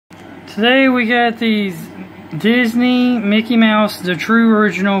Today we got these Disney Mickey Mouse, the true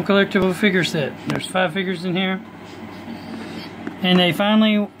original collectible figure set. There's 5 figures in here. And they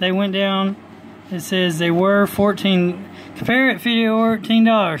went down. It says they were $14. Compare it, video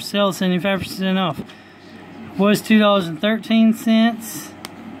 $14. Sell 75% off. Was $2.13.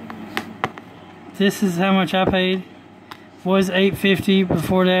 This is how much I paid. Was $8.50.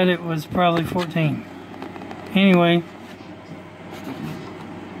 Before that it was probably $14. Anyway,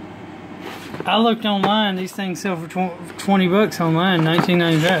 I looked online. These things sell for 20 bucks online,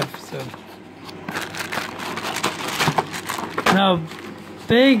 $19.95. So now,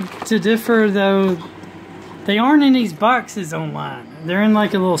 beg to differ though. They aren't in these boxes online. They're in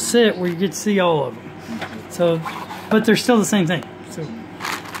like a little set where you get to see all of them. So, but they're still the same thing. So,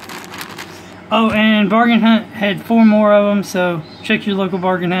 oh, and Bargain Hunt had 4 more of them. So check your local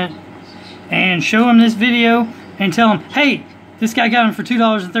Bargain Hunt and show them this video and tell them, hey, this guy got them for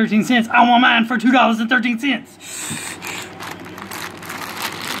 $2.13. I want mine for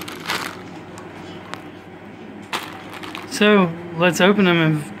 $2.13. So let's open them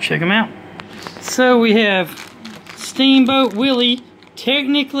and check them out. So we have Steamboat Willie.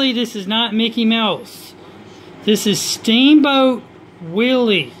 Technically, this is not Mickey Mouse. This is Steamboat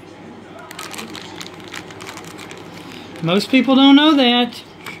Willie. Most people don't know that.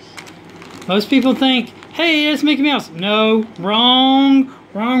 Most people think, hey, that's Mickey Mouse. No, wrong.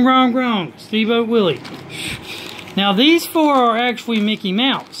 Steamboat Willie. Now, these 4 are actually Mickey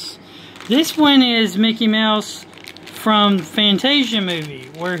Mouse. This one is Mickey Mouse from Fantasia movie,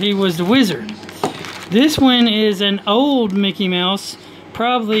 where he was the wizard. This one is an old Mickey Mouse,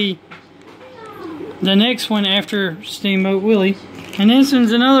 probably the next one after Steamboat Willie. And this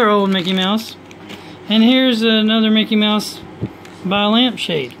one's another old Mickey Mouse. And here's another Mickey Mouse by a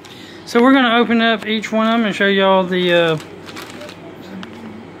lampshade. So we're going to open up each one of them and show y'all the...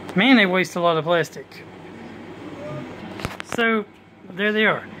 man, they waste a lot of plastic. So, there they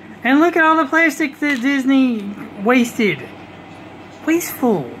are. And look at all the plastic that Disney wasted.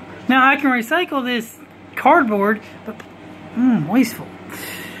 Wasteful. Now, I can recycle this cardboard, but wasteful.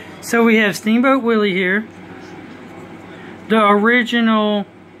 So we have Steamboat Willie here. The original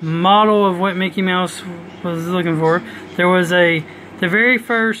model of what Mickey Mouse was looking for. There was the very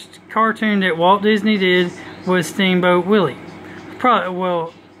first cartoon that Walt Disney did was Steamboat Willie. Probably,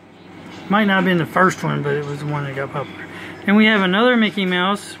 well, might not have been the first one, but it was the one that got popular. And we have another Mickey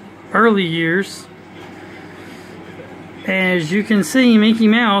Mouse, early years. As you can see, Mickey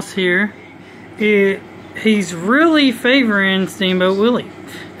Mouse here, he's really favoring Steamboat Willie.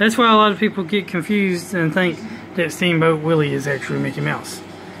 That's why a lot of people get confused and think that Steamboat Willie is actually Mickey Mouse.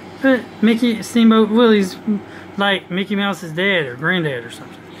 But Steamboat Willie's like Mickey Mouse's dad or granddad or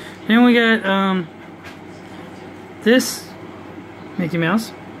something. Then we got this Mickey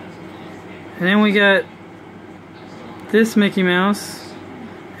Mouse. And then we got this Mickey Mouse.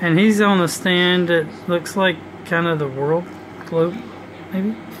 And he's on a stand that looks like kind of the world globe,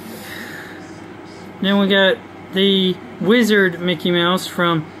 maybe. Then we got the wizard Mickey Mouse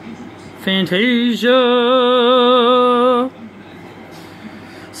from Fantasia.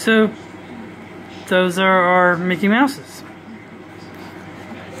 So, those are our Mickey Mouses.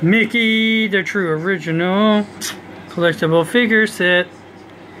 Mickey, the true original collectible figure set.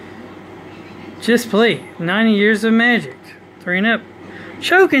 Just play. 90 years of magic. 3 and up.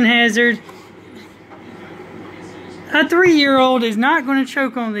 Choking hazard. A 3-year-old is not going to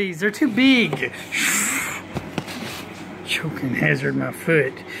choke on these. They're too big. Choking hazard my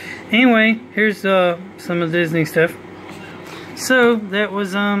foot. Anyway, here's some of the Disney stuff. So, that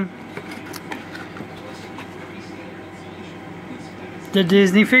was the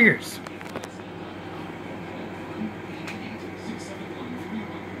Disney figures.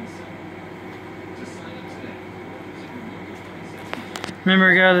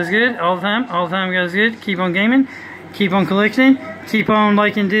 Remember, God is good all the time. All the time, God is good. Keep on gaming. Keep on collecting. Keep on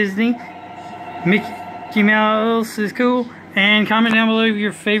liking Disney. Mickey Mouse is cool. And comment down below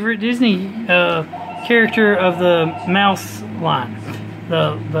your favorite Disney character of the mouse line.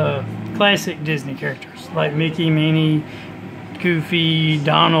 The classic Disney characters. Like Mickey, Minnie, Goofy,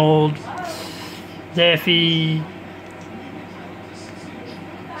 Donald, Daffy,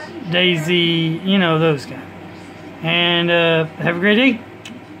 Daisy. You know, those guys. And have a great day.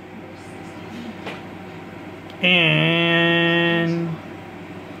 And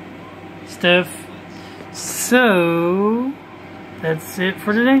stuff. So that's it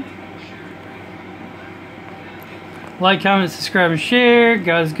for today. Like, comment, subscribe, and share.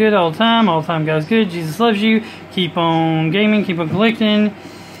 God's good all the time. All the time, God's good. Jesus loves you. Keep on gaming. Keep on collecting.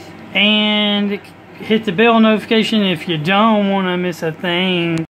 And hit the bell notification if you don't want to miss a thing.